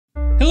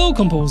Hello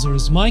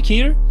composers, Mike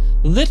here.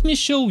 Let me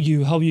show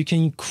you how you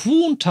can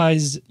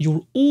quantize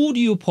your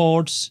audio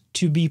parts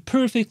to be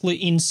perfectly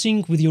in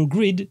sync with your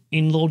grid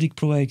in Logic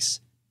Pro X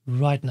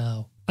right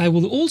now. I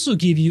will also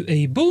give you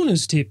a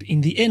bonus tip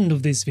in the end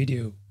of this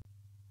video.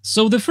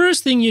 So the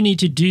first thing you need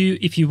to do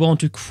if you want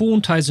to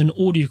quantize an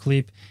audio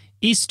clip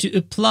is to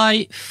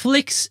apply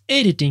flex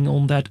editing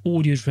on that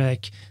audio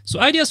track. So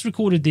I just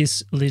recorded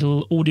this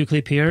little audio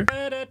clip here,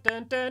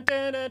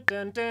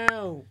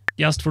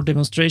 just for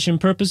demonstration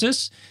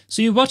purposes.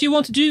 So what you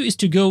want to do is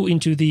to go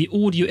into the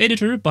audio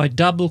editor by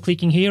double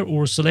clicking here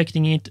or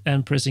selecting it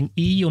and pressing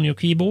E on your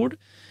keyboard.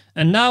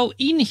 And now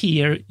in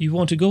here you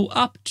want to go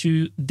up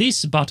to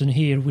this button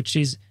here, which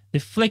is the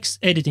flex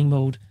editing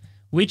mode,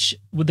 which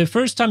with the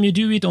first time you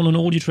do it on an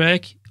audio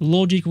track,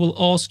 Logic will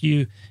ask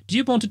you, do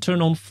you want to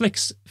turn on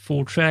flex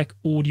for track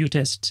audio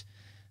test?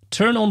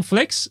 Turn on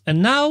flex,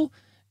 and now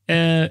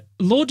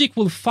Logic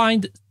will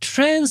find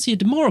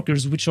transient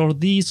markers, which are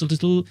these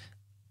little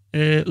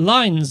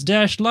lines,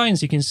 dashed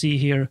lines you can see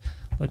here.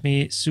 Let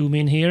me zoom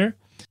in here.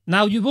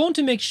 Now you want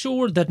to make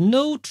sure that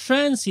no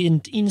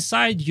transient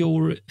inside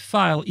your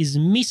file is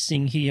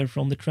missing here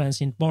from the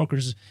transient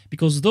markers,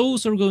 because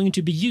those are going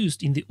to be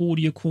used in the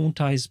audio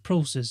quantize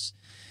process.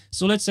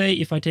 So let's say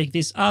if I take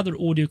this other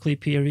audio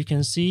clip here, you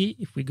can see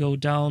if we go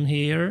down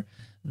here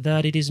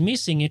that it is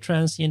missing a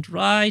transient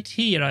right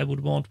here. I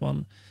would want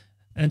one.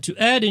 And to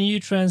add a new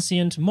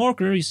transient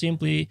marker, you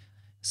simply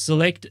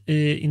select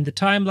in the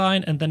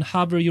timeline and then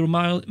hover your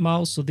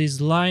mouse. So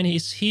this line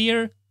is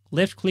here.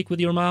 Left click with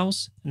your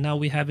mouse. Now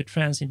we have a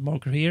transient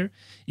marker here.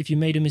 If you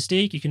made a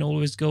mistake, you can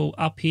always go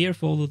up here,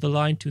 follow the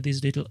line to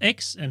this little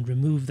X and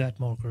remove that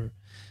marker.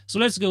 So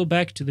let's go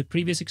back to the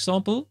previous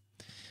example.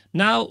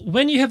 Now,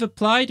 when you have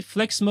applied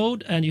flex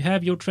mode and you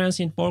have your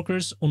transient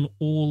markers on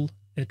all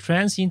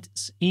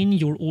transients in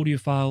your audio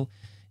file,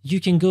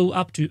 you can go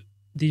up to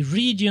the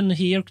region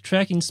here,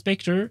 track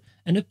inspector,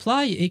 and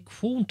apply a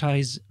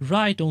quantize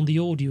right on the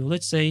audio.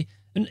 Let's say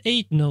an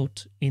 8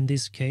 note in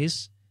this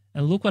case.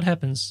 And look what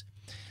happens.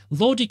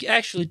 Logic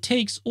actually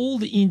takes all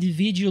the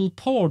individual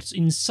parts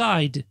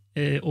inside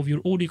of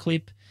your audio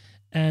clip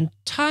and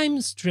time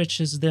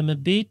stretches them a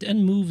bit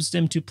and moves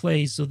them to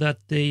place so that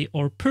they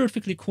are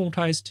perfectly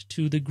quantized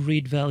to the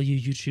grid value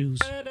you choose.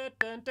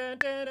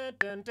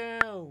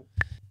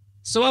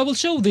 So I will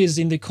show this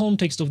in the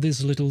context of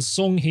this little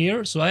song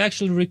here. So I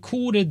actually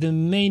recorded the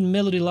main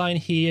melody line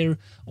here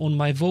on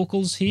my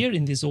vocals here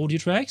in this audio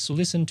track. So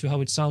listen to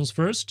how it sounds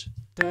first.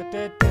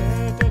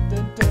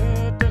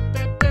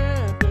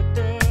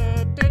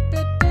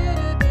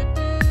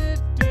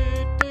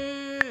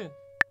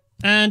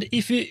 And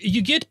if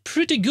you get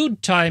pretty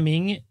good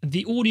timing,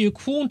 the audio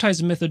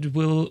quantize method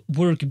will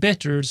work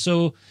better.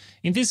 So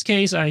in this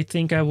case, I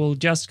think I will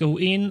just go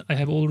in. I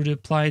have already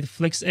applied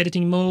flex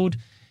editing mode.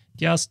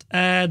 Just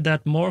add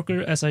that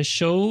marker as I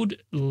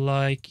showed,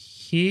 like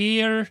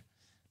here.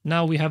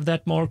 Now we have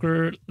that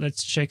marker.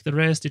 Let's check the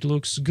rest. It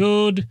looks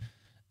good.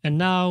 And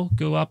now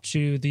go up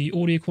to the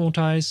audio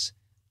quantize.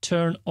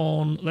 Turn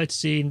on, let's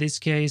see, in this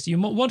case, you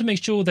want to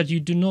make sure that you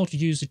do not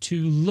use a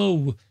too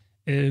low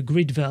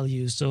grid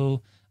value.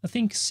 So I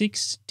think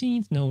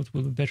 16th note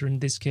will be better in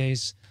this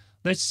case.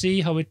 Let's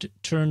see how it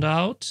turned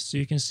out. So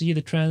you can see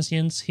the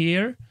transients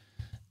here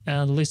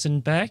and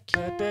listen back.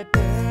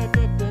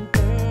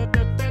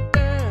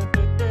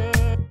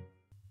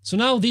 So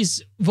now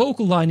this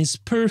vocal line is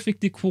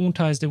perfectly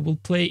quantized and will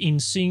play in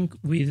sync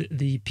with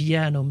the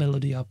piano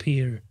melody up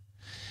here.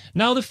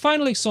 Now the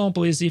final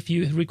example is if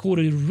you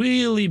recorded a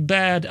really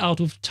bad out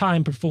of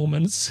time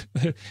performance,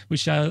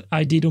 which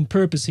I did on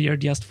purpose here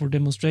just for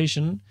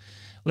demonstration.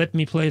 Let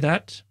me play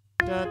that.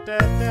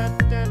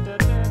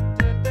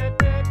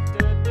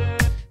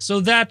 So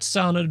that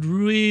sounded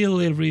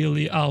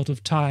really out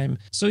of time.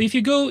 So if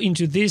you go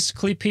into this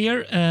clip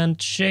here and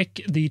check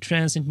the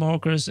transient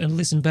markers and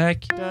listen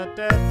back.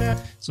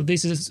 So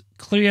this is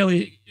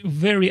clearly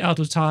very out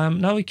of time.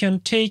 Now we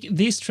can take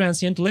this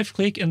transient, left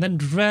click, and then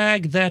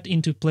drag that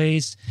into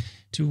place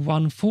to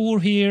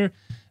 1-4 here.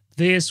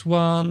 This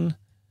one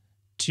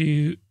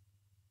to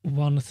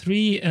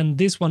 1-3, and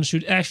this one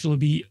should actually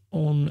be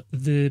on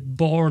the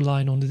bar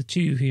line on the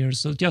 2 here.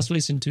 So just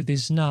listen to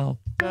this now.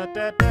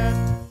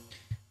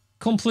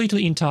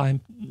 Completely in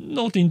time,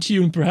 not in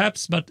tune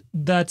perhaps, but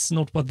that's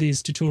not what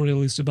this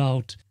tutorial is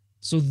about.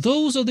 So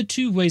those are the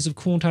 2 ways of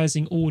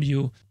quantizing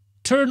audio.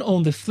 Turn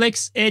on the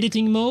flex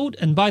editing mode,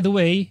 and by the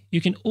way,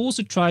 you can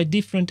also try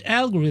different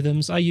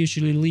algorithms. I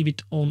usually leave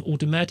it on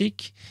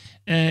automatic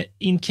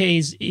in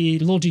case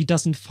Logic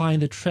doesn't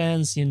find the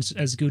transients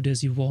as good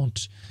as you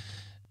want.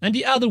 And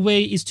the other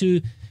way is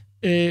to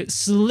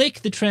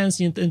select the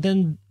transient and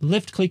then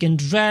left click and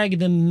drag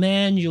them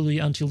manually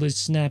until they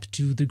snap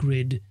to the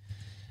grid.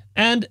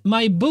 And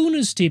my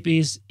bonus tip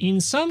is, in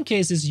some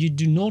cases you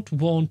do not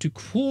want to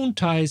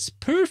quantize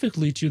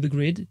perfectly to the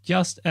grid,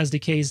 just as the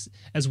case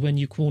as when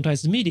you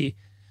quantize the MIDI.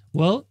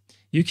 Well,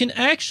 you can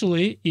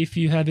actually, if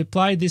you have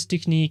applied this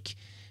technique,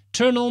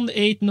 turn on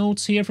the 8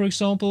 notes here, for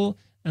example,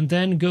 and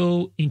then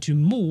go into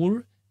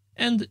more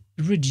and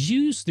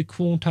reduce the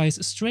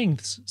quantize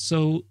strengths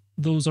so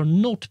those are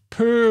not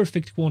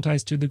perfect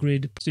quantized to the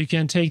grid. So you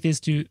can take this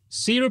to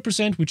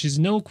 0%, which is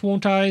no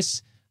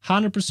quantize,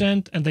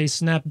 100%, and they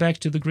snap back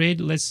to the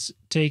grid. Let's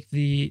take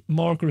the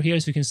marker here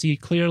so you can see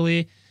it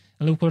clearly.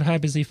 And look what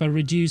happens if I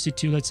reduce it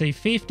to, let's say,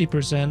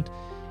 50%.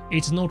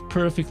 It's not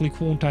perfectly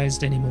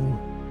quantized anymore.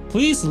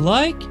 Please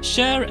like,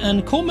 share,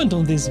 and comment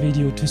on this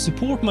video to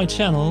support my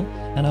channel,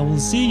 and I will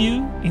see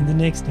you in the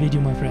next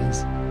video, my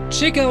friends.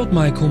 Check out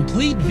my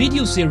complete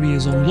video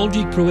series on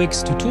Logic Pro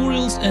X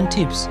tutorials and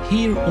tips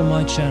here on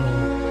my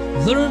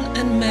channel. Learn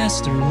and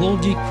master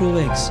Logic Pro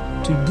X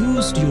to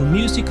boost your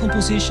music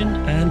composition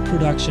and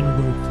production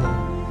workflow.